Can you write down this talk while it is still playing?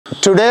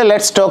Today,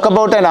 let's talk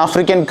about an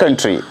African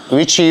country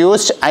which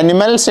used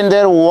animals in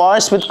their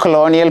wars with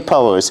colonial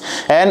powers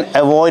and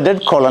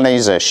avoided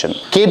colonization.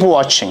 Keep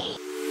watching.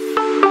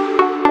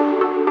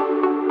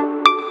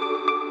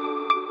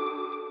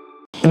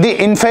 The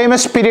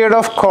infamous period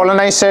of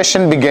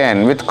colonization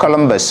began with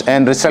Columbus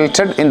and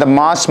resulted in the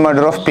mass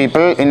murder of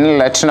people in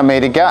Latin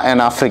America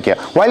and Africa,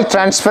 while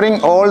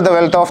transferring all the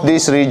wealth of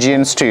these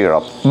regions to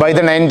Europe. By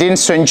the 19th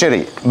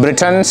century,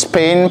 Britain,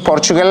 Spain,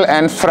 Portugal,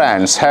 and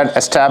France had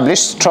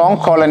established strong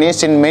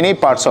colonies in many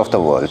parts of the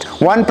world.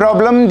 One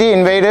problem the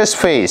invaders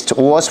faced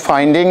was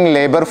finding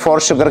labor for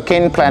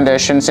sugarcane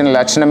plantations in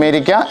Latin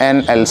America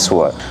and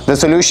elsewhere. The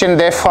solution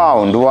they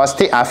found was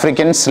the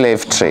African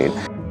slave trade.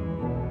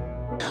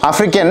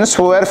 Africans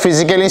who were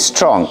physically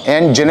strong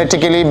and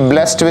genetically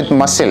blessed with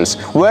muscles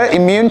were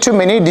immune to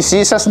many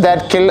diseases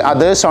that kill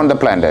others on the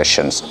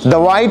plantations. The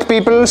white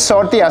people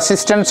sought the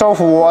assistance of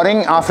warring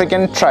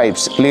African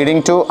tribes,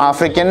 leading to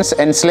Africans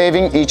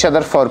enslaving each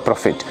other for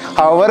profit.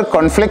 However,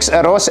 conflicts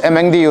arose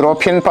among the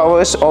European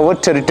powers over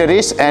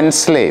territories and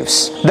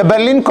slaves. The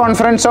Berlin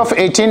Conference of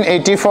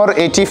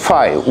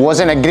 1884-85 was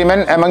an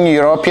agreement among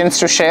Europeans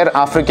to share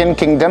African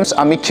kingdoms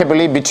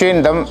amicably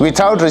between them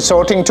without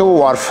resorting to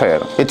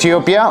warfare.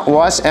 Ethiopia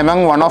was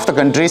among one of the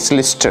countries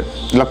listed,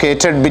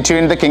 located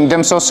between the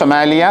kingdoms of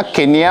Somalia,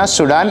 Kenya,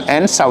 Sudan,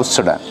 and South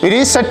Sudan. It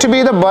is said to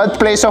be the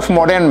birthplace of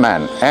modern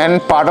man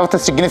and part of the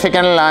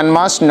significant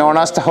landmass known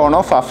as the Horn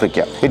of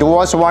Africa. It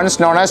was once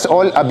known as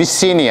Old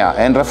Abyssinia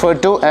and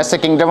referred to as the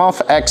Kingdom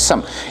of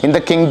Axum in the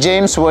King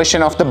James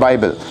Version of the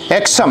Bible.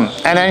 Axum,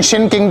 an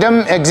ancient kingdom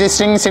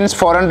existing since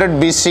 400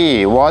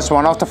 BCE, was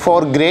one of the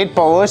four great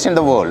powers in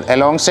the world,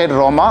 alongside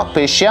Rome,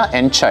 Persia,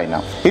 and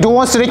China. It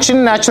was rich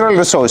in natural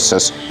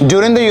resources.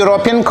 During the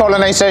European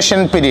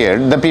colonization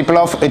period, the people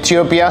of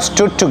Ethiopia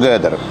stood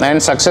together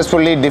and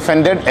successfully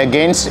defended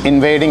against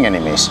invading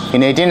enemies.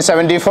 In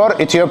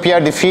 1874, Ethiopia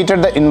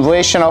defeated the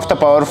invasion of the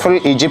powerful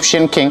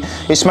Egyptian king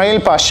Ismail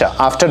Pasha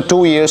after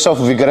 2 years of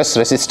vigorous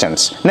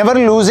resistance, never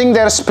losing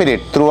their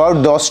spirit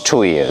throughout those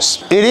 2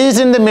 years. It is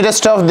in the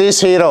midst of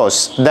these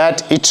heroes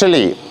that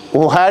Italy,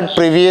 who had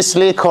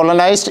previously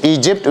colonized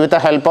Egypt with the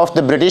help of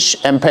the British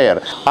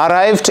Empire,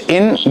 arrived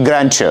in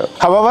grandeur.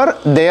 However,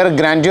 their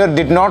grandeur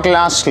did not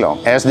last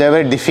long, as they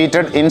were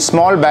defeated in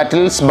small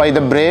battles by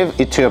the brave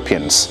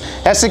Ethiopians.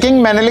 As the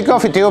King Menelik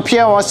of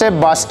Ethiopia was a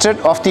bastard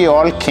of the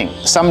old king,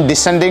 some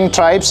dissenting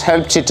tribes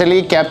helped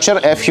Italy capture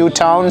a few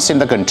towns in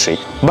the country.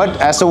 But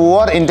as the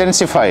war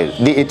intensified,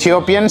 the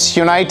Ethiopians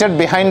united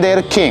behind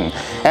their king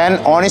and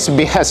on his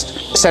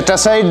behest set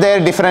aside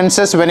their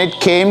differences when it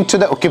came to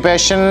the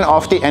occupation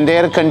of the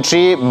entire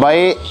country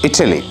by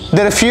Italy.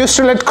 They refused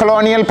to let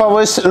colonial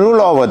powers rule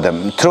over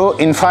them through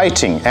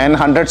infighting, and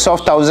hundreds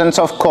of thousands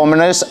of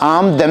commoners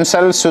armed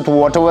themselves with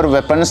whatever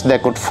weapons they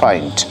could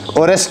find.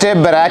 Oreste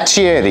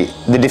Baratieri,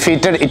 the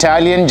defeated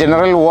Italian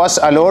general, was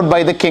allowed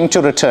by the king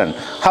to return.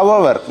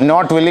 However,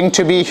 not willing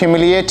to be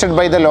humiliated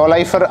by the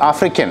lowlifer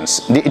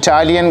Africans, the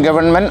Italian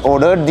government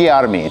ordered the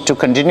army to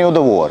continue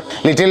the war.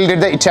 Little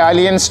did the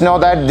Italians know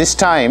that this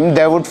time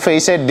they would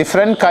face a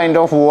different kind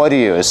of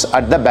warriors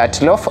at the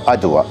Battle of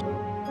Adwa.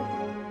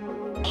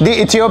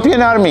 The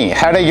Ethiopian army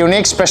had a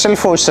unique special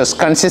forces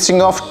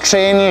consisting of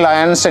trained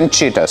lions and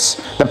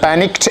cheetahs. The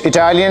panicked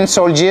Italian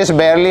soldiers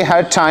barely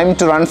had time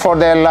to run for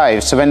their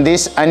lives when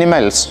these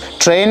animals,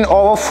 trained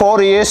over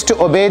 4 years to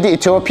obey the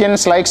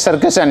Ethiopians like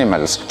circus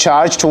animals,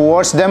 charged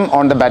towards them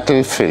on the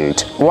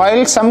battlefield.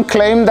 While some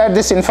claim that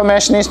this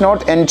information is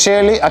not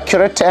entirely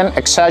accurate and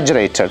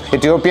exaggerated,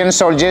 Ethiopian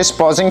soldiers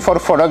posing for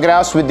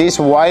photographs with these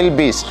wild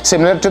beasts,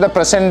 similar to the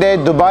present-day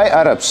Dubai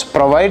Arabs,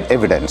 provide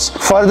evidence.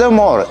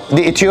 Furthermore,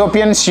 the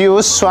Ethiopians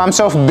use swarms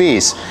of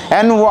bees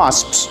and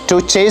wasps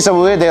to chase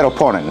away their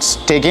opponents,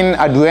 taking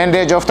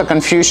advantage of the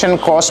confusion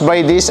caused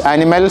by these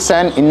animals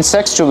and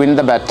insects to win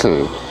the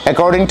battle.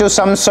 According to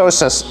some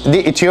sources,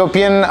 the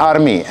Ethiopian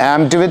army,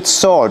 armed with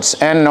swords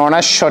and known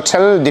as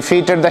shottle,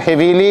 defeated the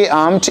heavily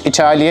armed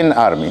Italian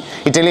army.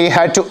 Italy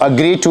had to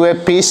agree to a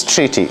peace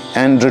treaty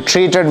and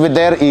retreated with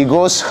their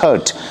egos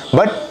hurt,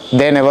 but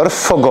they never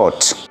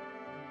forgot.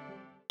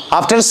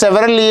 After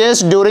several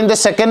years during the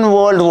Second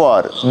World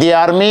War, the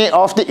army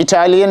of the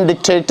Italian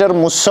dictator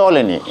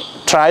Mussolini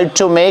tried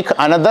to make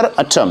another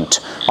attempt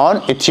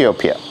on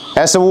Ethiopia.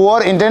 As the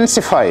war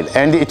intensified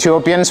and the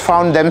Ethiopians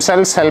found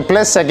themselves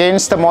helpless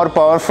against the more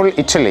powerful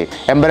Italy,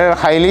 Emperor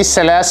Haile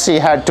Selassie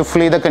had to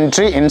flee the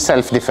country in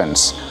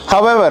self-defense.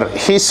 However,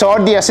 he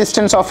sought the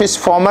assistance of his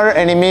former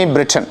enemy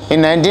Britain.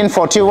 In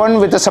 1941,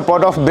 with the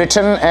support of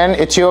Britain and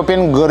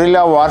Ethiopian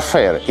guerrilla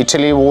warfare,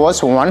 Italy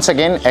was once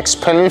again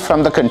expelled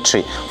from the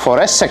country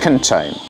for a second time.